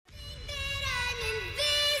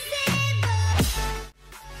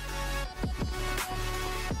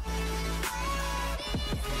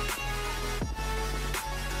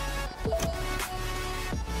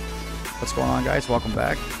what's going on, guys? Welcome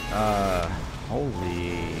back.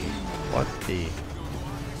 Holy,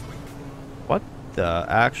 what the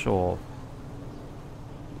actual?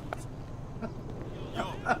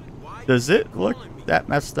 Does it look that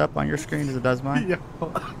messed up on your screen as it does mine? Yeah.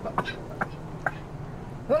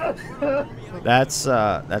 That's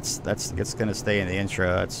it's gonna stay in the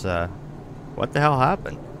intro. It's what the hell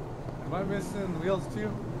happened? Am I missing wheels too?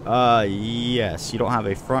 Yes. You don't have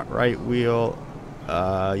a front right wheel.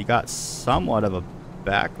 You got somewhat of a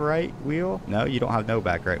back right wheel. No, you don't have no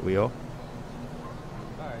back right wheel.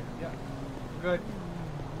 Alright, yeah. Good.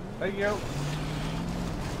 Thank you.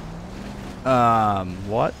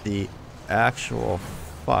 What the actual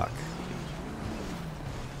fuck?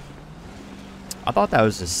 I thought that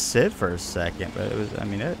was a Civ for a second, but it was, I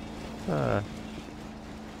mean,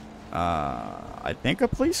 I think a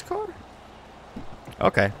police car?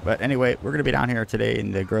 Okay, but anyway, we're gonna be down here today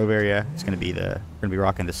in the Grove area. It's gonna be we're gonna be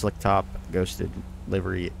rocking the slick top ghosted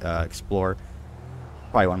livery Explorer.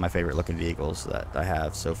 Probably one of my favorite looking vehicles that I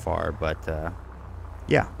have so far, but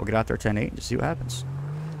yeah, we'll get out there 10-8 and just see what happens.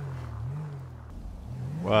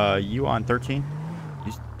 You on 13?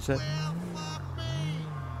 You said?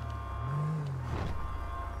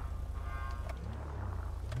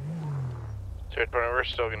 We're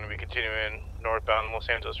still going to be continuing northbound Los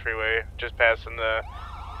Angeles Freeway, just passing the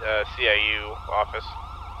CIU office.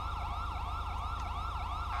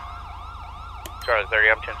 Charlie 30,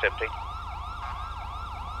 I'm 1017.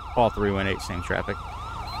 Paul 318, same traffic.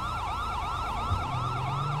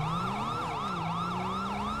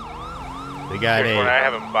 The guy When I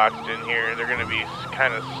have them boxed in here, they're going to be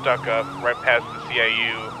kind of stuck up right past the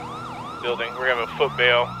CIU building. We're going to have a foot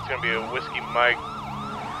bail. It's going to be a Whiskey Mike,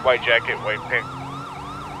 white jacket, white pink.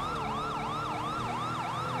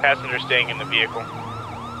 Passenger staying in the vehicle.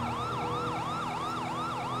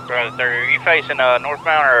 Charlie 30, are you facing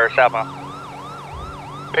northbound or southbound?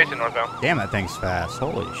 Facing northbound. Damn, that thing's fast.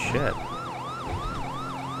 Holy shit.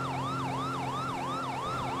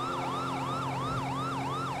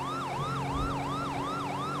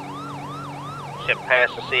 Step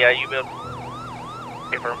past the CIU building.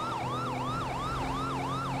 Confirm.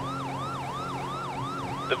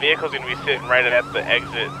 The vehicle's going to be sitting right at the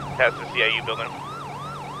exit past the CIU building.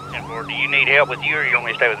 And or do you need help with you or you want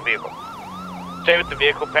me to stay with the vehicle? Stay with the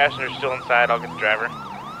vehicle, passenger's still inside, I'll get the driver.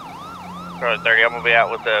 Charlie 30, I'm going to be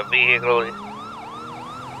out with the vehicle.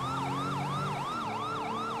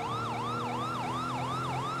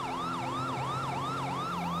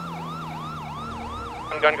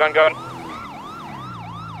 Gun.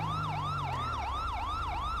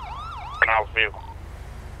 Out with the vehicle.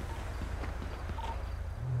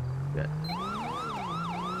 Good.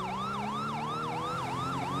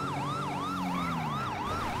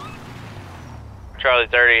 Charlie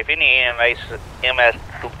 30, if any EMS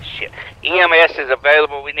is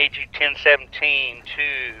available, we need you 1017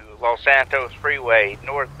 to Los Santos Freeway,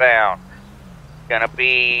 northbound. Gonna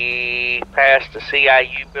be past the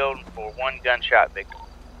CIU building for one gunshot victim.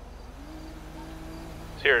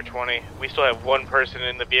 020. We still have one person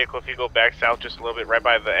in the vehicle. If you go back south just a little bit, right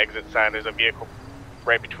by the exit sign, there's a vehicle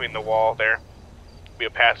right between the wall there. Be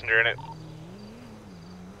a passenger in it.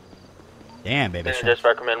 Damn, baby. Just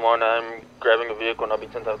recommend one. I'm grabbing a vehicle and I'll be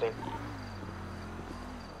 1017.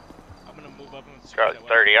 I'm gonna move up and Charlie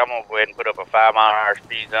 30, I'm gonna go ahead and put up a 5-mile-an-hour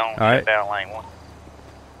speed zone down lane 1.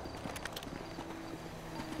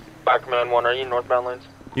 Fire command 1, are you northbound lanes?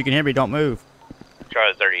 You can hear me, don't move.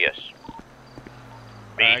 Charlie 30, yes.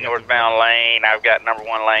 Be northbound lane, I've got number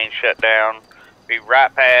 1 lane shut down. Be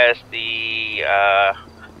right past the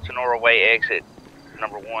Sonora Way exit,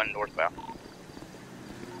 number 1 northbound.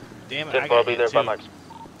 Damn it, I'll be there by Max.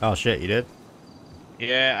 Oh shit, you did?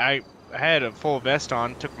 Yeah, I had a full vest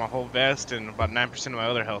on, took my whole vest and about 9% of my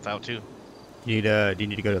other health out too. Do you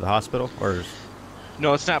need to go to the hospital or?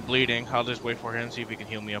 No, it's not bleeding. I'll just wait for him and see if he can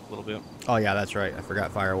heal me up a little bit. Oh yeah, that's right. I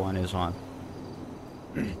forgot Fire 1 is on.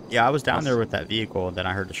 Yeah, I was down there with that vehicle, and then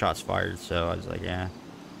I heard the shots fired, so I was like, yeah.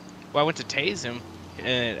 Well, I went to tase him,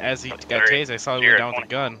 and as he got tased, I saw he went down with a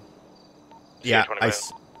gun. Yeah,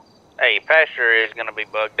 Hey, passenger is gonna be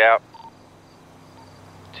bugged out.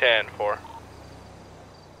 10-4.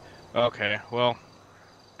 Okay, well,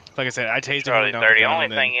 like I said, I tased him. Charlie 30, only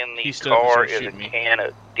thing in the car is a can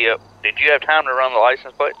of dip. Did you have time to run the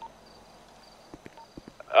license plate?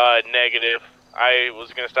 Negative. I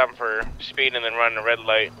was gonna stop him for speed and then run a red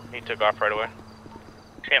light. He took off right away.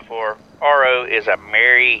 10-4. RO is a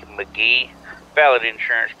Mary McGee. Valid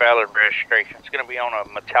insurance, valid registration. It's gonna be on a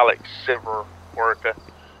metallic silver Orca.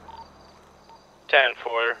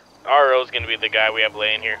 10-4. RO is gonna be the guy we have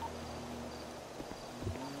laying here.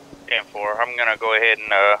 10-4. I'm gonna go ahead and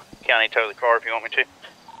county tow the car if you want me to.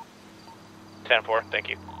 10-4, thank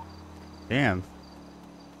you. Damn.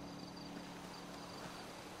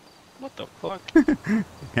 What the fuck?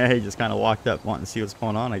 Yeah, he just kind of walked up wanting to see what's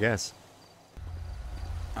going on, I guess.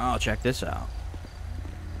 Oh, check this out.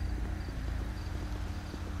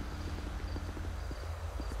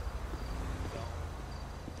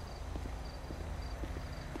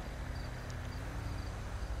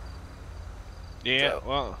 Yeah,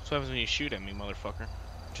 well, that's what happens when you shoot at me, motherfucker.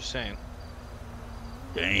 Just saying.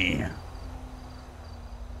 Damn.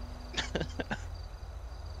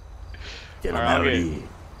 Get him Alright, out of here.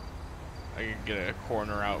 I can get a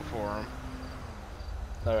corner out for him.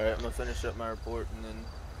 Alright, I'm gonna finish up my report and then...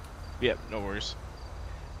 Yep, no worries.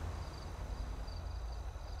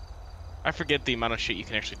 I forget the amount of shit you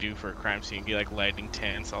can actually do for a crime scene. Get like lighting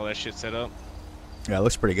tents, all that shit set up. Yeah, it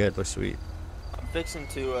looks pretty good. Looks sweet. I'm fixing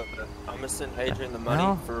to, I'm gonna send Adrian the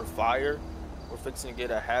money for fire. We're fixing to get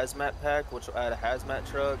a hazmat pack, which will add a hazmat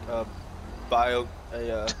truck,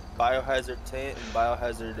 biohazard tent, and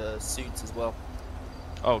biohazard suits as well.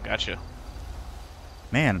 Oh, gotcha.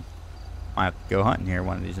 Man, I have to go hunting here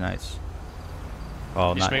one of these nights.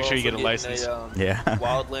 Oh, Just not. make sure you We're get a also license. getting Yeah.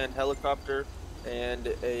 wildland helicopter and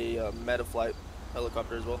a Metaflight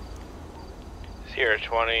helicopter as well. Sierra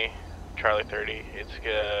 20, Charlie 30.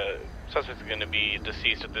 Suspect's gonna be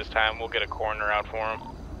deceased at this time. We'll get a coroner out for him.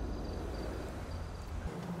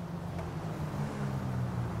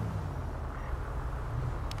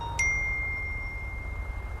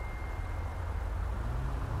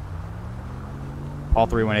 Paul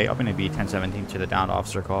 318, I'm going to be 1017 to the downed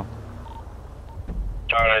officer call.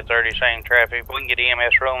 Charlie 30, same traffic. We can get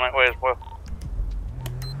EMS rolling that way as well.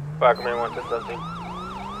 Fireman 1, 1017.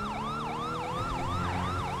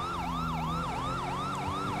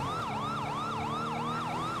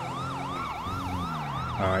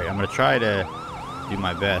 Alright, I'm going to try to do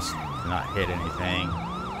my best to not hit anything.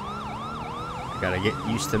 I got to get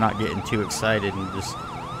used to not getting too excited and just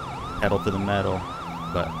pedal to the metal.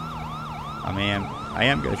 But I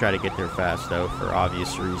am going to try to get there fast, though, for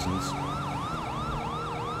obvious reasons.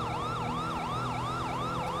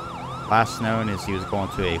 Last known is he was going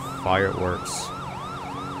to a fireworks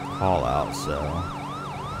call out, so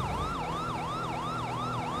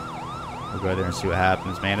we'll go there and see what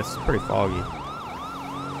happens. Man, it's pretty foggy.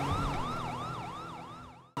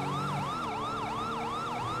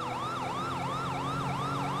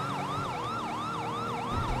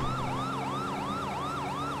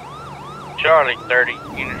 Charlie 30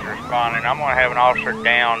 units responding. I'm gonna have an officer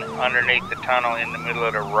down underneath the tunnel in the middle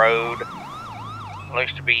of the road.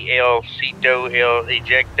 Looks to be El Cito, El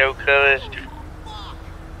Ejecto caused.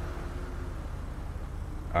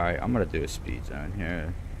 Alright, I'm going to do a speed zone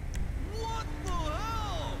here. What the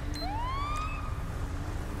hell?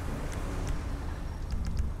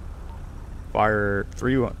 Fire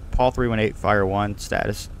 3, Paul 318, fire 1,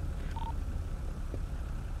 status.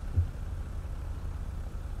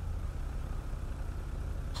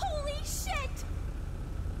 Holy shit!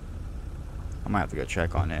 I'm gonna have to go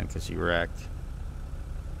check on him because he wrecked.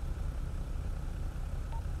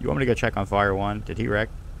 You want me to go check on fire 1? Did he wreck?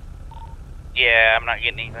 Yeah, I'm not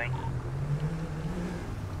getting anything.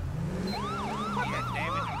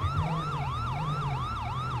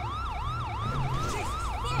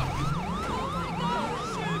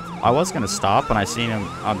 I was gonna stop when I seen him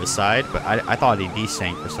on the side, but I thought he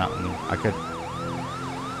desynced or something. I could.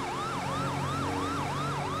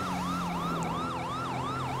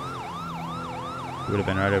 He would have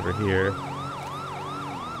been right over here.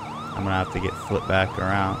 I'm gonna have to get flipped back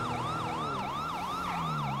around.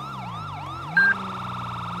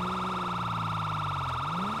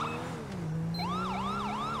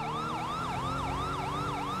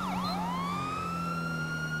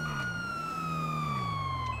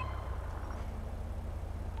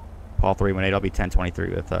 Paul 318, I'll be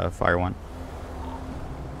 1023 with fire 1.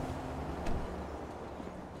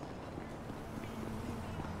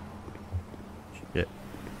 Shit.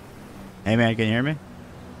 Hey man, can you hear me?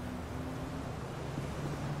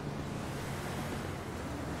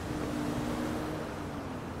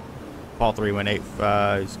 Paul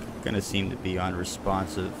 318 is going to seem to be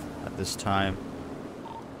unresponsive at this time.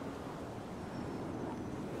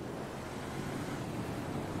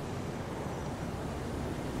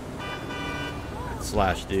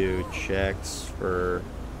 Slash dude checks for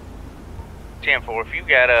 10-4, if you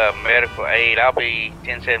got a medical aid, I'll be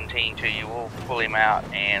 1017 to you. We'll pull him out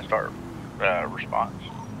and start response.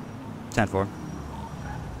 10-4.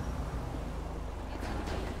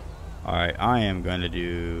 Alright, I am going to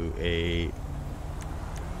do a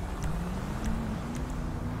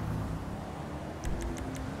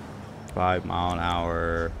 5 mile an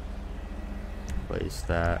hour. Place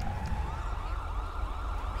that.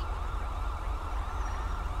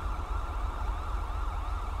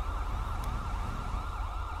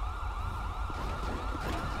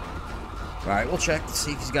 Alright, we'll check to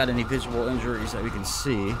see if he's got any visual injuries that we can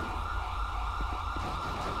see.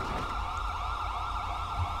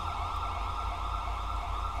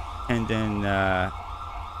 And then,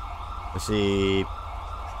 let's see.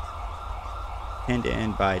 Pinned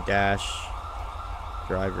in by dash.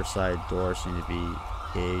 Driver's side door seem to be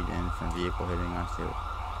caved in from vehicle hitting onto it.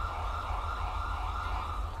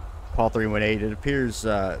 Paul 318, it appears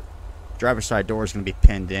driver's side door is going to be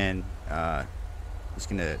pinned in. It's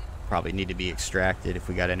going to probably need to be extracted if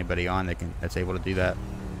we got anybody on that's able to do that.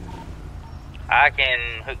 I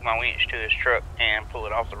can hook my winch to his truck and pull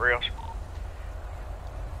it off the rails.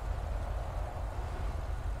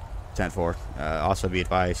 10-4. Also be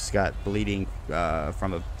advised, he's got bleeding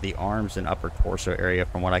from the arms and upper torso area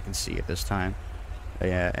from what I can see at this time.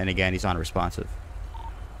 And again, he's unresponsive.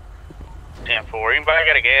 10-4. Anybody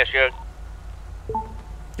got a gas jug?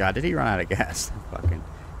 God, did he run out of gas? Fucking.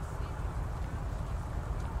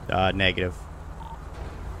 Negative.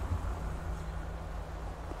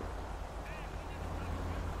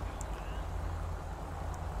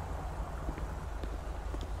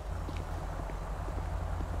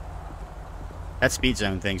 That speed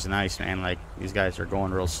zone thing's nice, man. Like, these guys are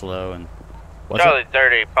going real slow. And Charlie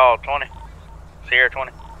 30, Paul 20, Sierra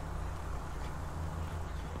 20.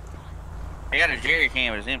 I got a jerry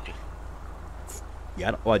can, but it's empty.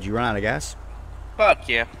 Yeah. What? Did you run out of gas? Fuck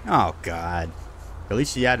yeah. Oh God. At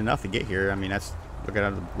least you had enough to get here. I mean, that's look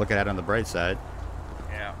at it on the bright side.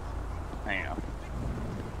 Yeah. Hang on.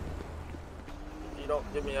 If you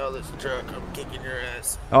don't get me out of this truck, I'm kicking your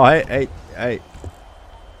ass. Oh, hey.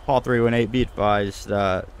 Paul 318, be advised.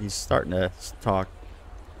 He's starting to talk.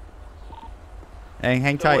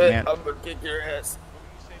 Hang tight, man. I'm gonna kick your ass.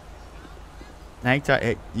 Hang tight.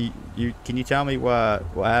 Hey, you can you tell me what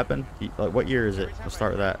happened? Like, what year is it? We'll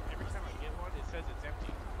start with that.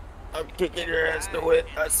 I'm kicking your ass to it.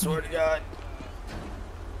 I swear to God.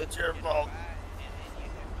 It's your fault.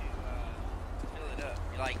 Fill it up.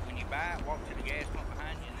 Like when you buy it, walk to the gas pump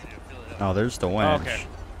behind you and then it'll fill it up. Oh, there's the winch. Okay.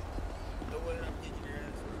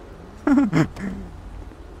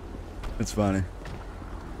 It's funny.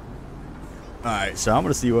 Alright, so I'm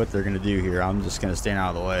going to see what they're going to do here. I'm just going to stand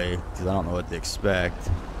out of the way because I don't know what to expect.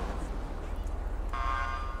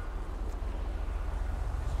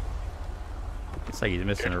 Looks like he's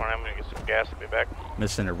missing I'm gonna get some gas. I'll be back.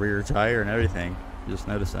 missing a rear tire and everything. Just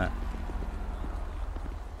noticed that.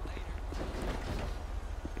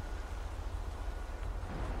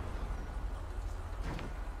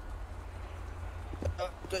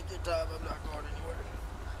 Take your time. I'm not going anywhere.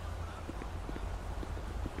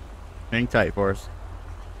 Hang tight for us.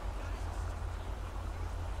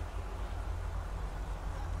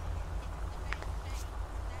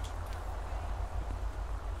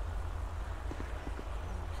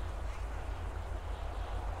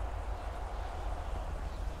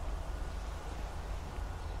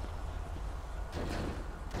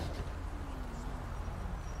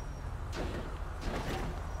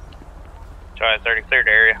 Charlie 30, cleared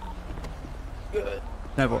area. Good.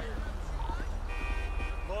 Never.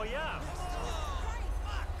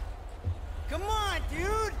 Come on,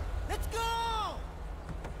 dude! Let's go!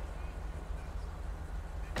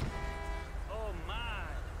 Oh my!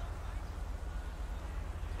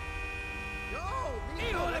 Yo,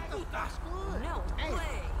 Nino, that puta's good! No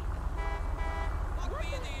way! Fuck me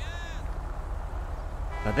in the ass!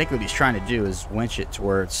 I think what he's trying to do is winch it to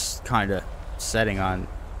where it's kind of setting on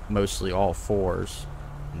mostly all fours.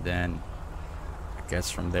 And then I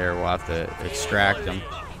guess from there we'll have to extract them.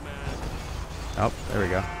 Oh, there we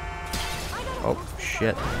go. Oh,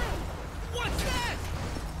 shit. What's that?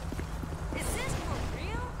 Is this for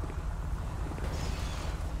real?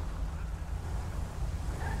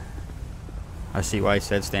 I see why he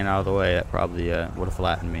said stand out of the way. That probably would have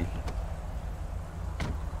flattened me.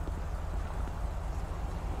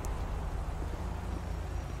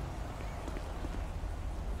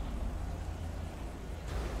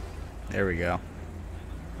 There we go.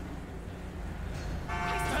 You're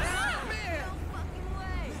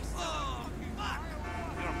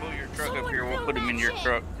gonna pull your truck up here. We'll put him in your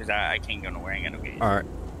truck because I can't go nowhere. I ain't got no gas. All right.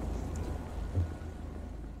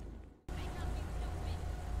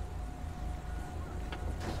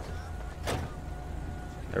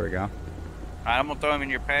 There we go. All right, I'm gonna throw him in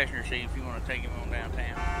your passenger seat if you want to take him on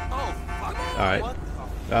downtown. Oh, fuck.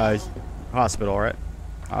 All right. Hospital, all right?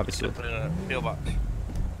 Obviously. Pill box.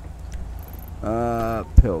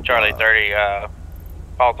 Pill. Charlie 30,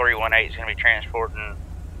 Paul 318 is going to be transporting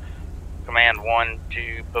Command 1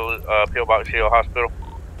 to Pillbox Hill Hospital.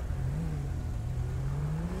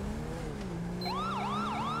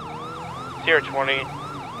 Sierra 20,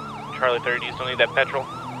 Charlie 30, do you still need that petrol?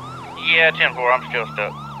 Yeah, 10-4, I'm still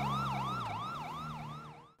stuck.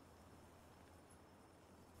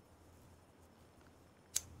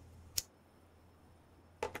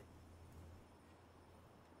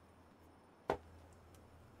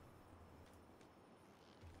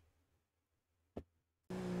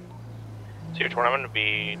 Sierra 20, I'm going to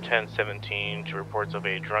be 1017 to reports of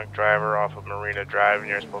a drunk driver off of Marina Drive.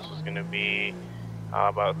 Nearest postal is going to be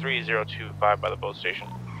about 3025 by the boat station.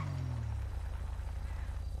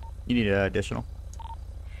 You need additional?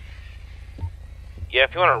 Yeah,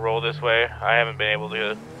 if you want to roll this way, I haven't been able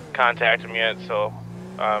to contact them yet, so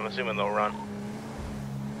I'm assuming they'll run.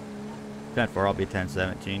 10-4, I'll be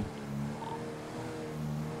 1017.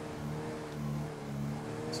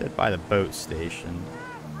 Said by the boat station.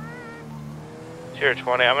 Sierra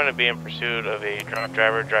 20, I'm going to be in pursuit of a drunk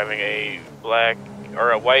driver driving a black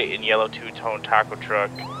or a white and yellow two-tone taco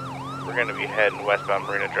truck. We're going to be heading westbound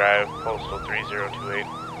Marina Drive, postal 3028.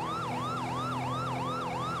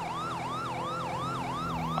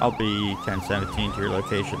 I'll be 1017 to your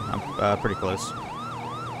location. I'm pretty close.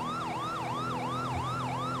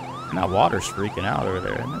 And that water's freaking out over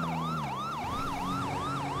there, isn't it?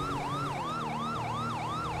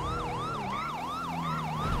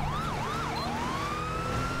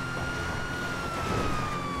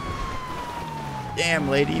 Damn,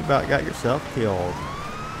 lady, you about got yourself killed.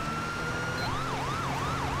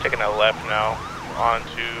 Taking a left now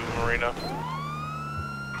onto Marina.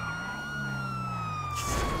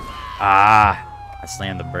 Ah, I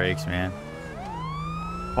slammed the brakes, man.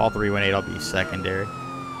 Paul 318, I'll be secondary.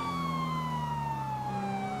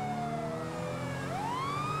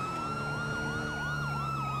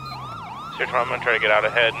 Sierra 20, I'm going to try to get out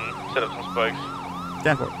ahead and set up some spikes.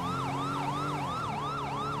 10-4.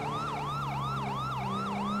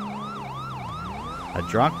 A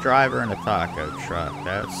drunk driver and a taco truck.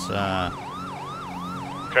 That's, Try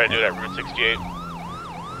to do that Route 68.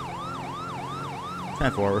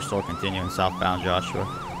 10-4, we're still continuing southbound Joshua.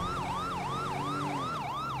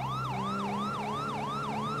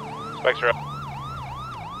 Spikes are up.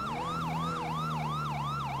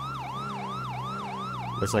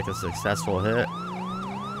 Looks like a successful hit.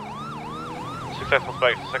 Successful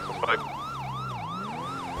spike, successful spike.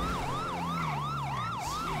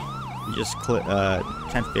 You just click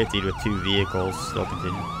 1050 with 2 vehicles, still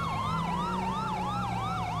continue.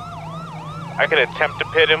 I could attempt to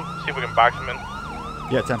pit him, see if we can box him in.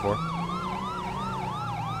 Yeah, 10-4.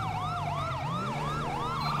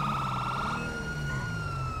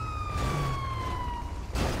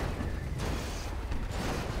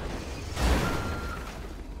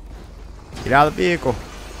 Get out of the vehicle.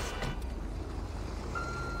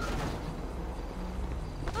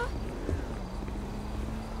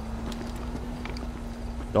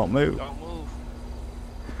 Don't move. Don't move.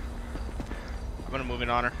 I'm gonna move in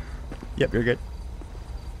on her. Yep, you're good.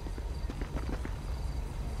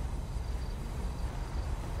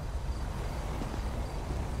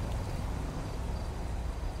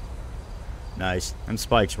 Nice. And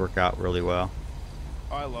spikes work out really well.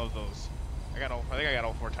 Oh, I love those. I think I got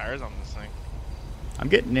all 4 tires on this thing. I'm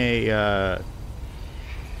getting a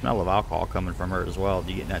smell of alcohol coming from her as well.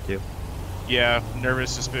 You getting that too? Yeah,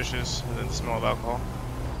 nervous, suspicious, and then the smell of alcohol.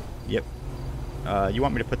 Yep. You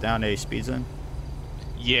want me to put down a speed zone?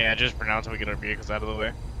 Yeah, just for now until we get our vehicles out of the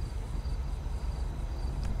way.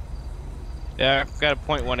 Yeah, I've got a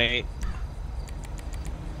 .18.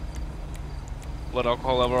 Blood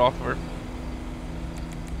alcohol level off of her.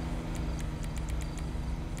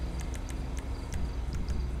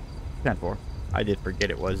 .4. I did forget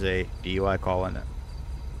it was a DUI call in it.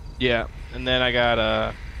 Yeah, and then I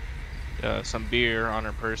got some beer on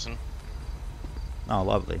her person. Oh,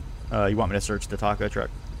 lovely. You want me to search the taco truck?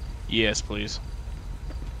 Yes, please.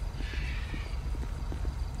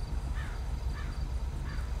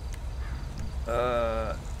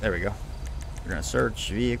 There we go. We're gonna search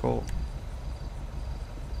vehicle.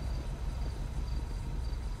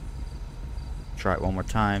 Try it one more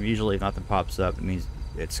time. Usually if nothing pops up, it means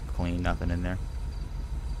it's clean, nothing in there.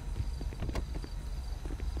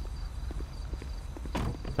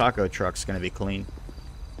 Taco truck's gonna be clean.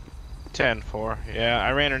 10-4. Yeah,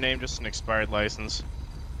 I ran her name, just an expired license.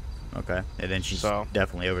 Okay, and then she's So-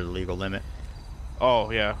 definitely over the legal limit. Oh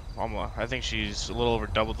yeah, I think she's a little over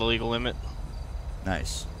double the legal limit.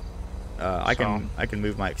 Nice. I can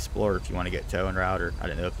move my Explorer if you want to get tow en route, or I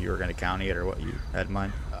didn't know if you were going to county it or what you had in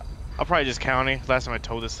mind. I'll probably just county. Last time I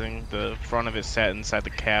towed this thing, the front of it sat inside the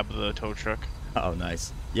cab of the tow truck. Oh,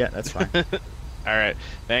 nice. Yeah, that's fine. Alright,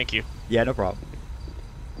 thank you. Yeah, no problem.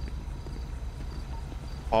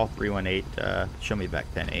 All 318, show me back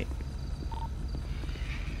 10-8.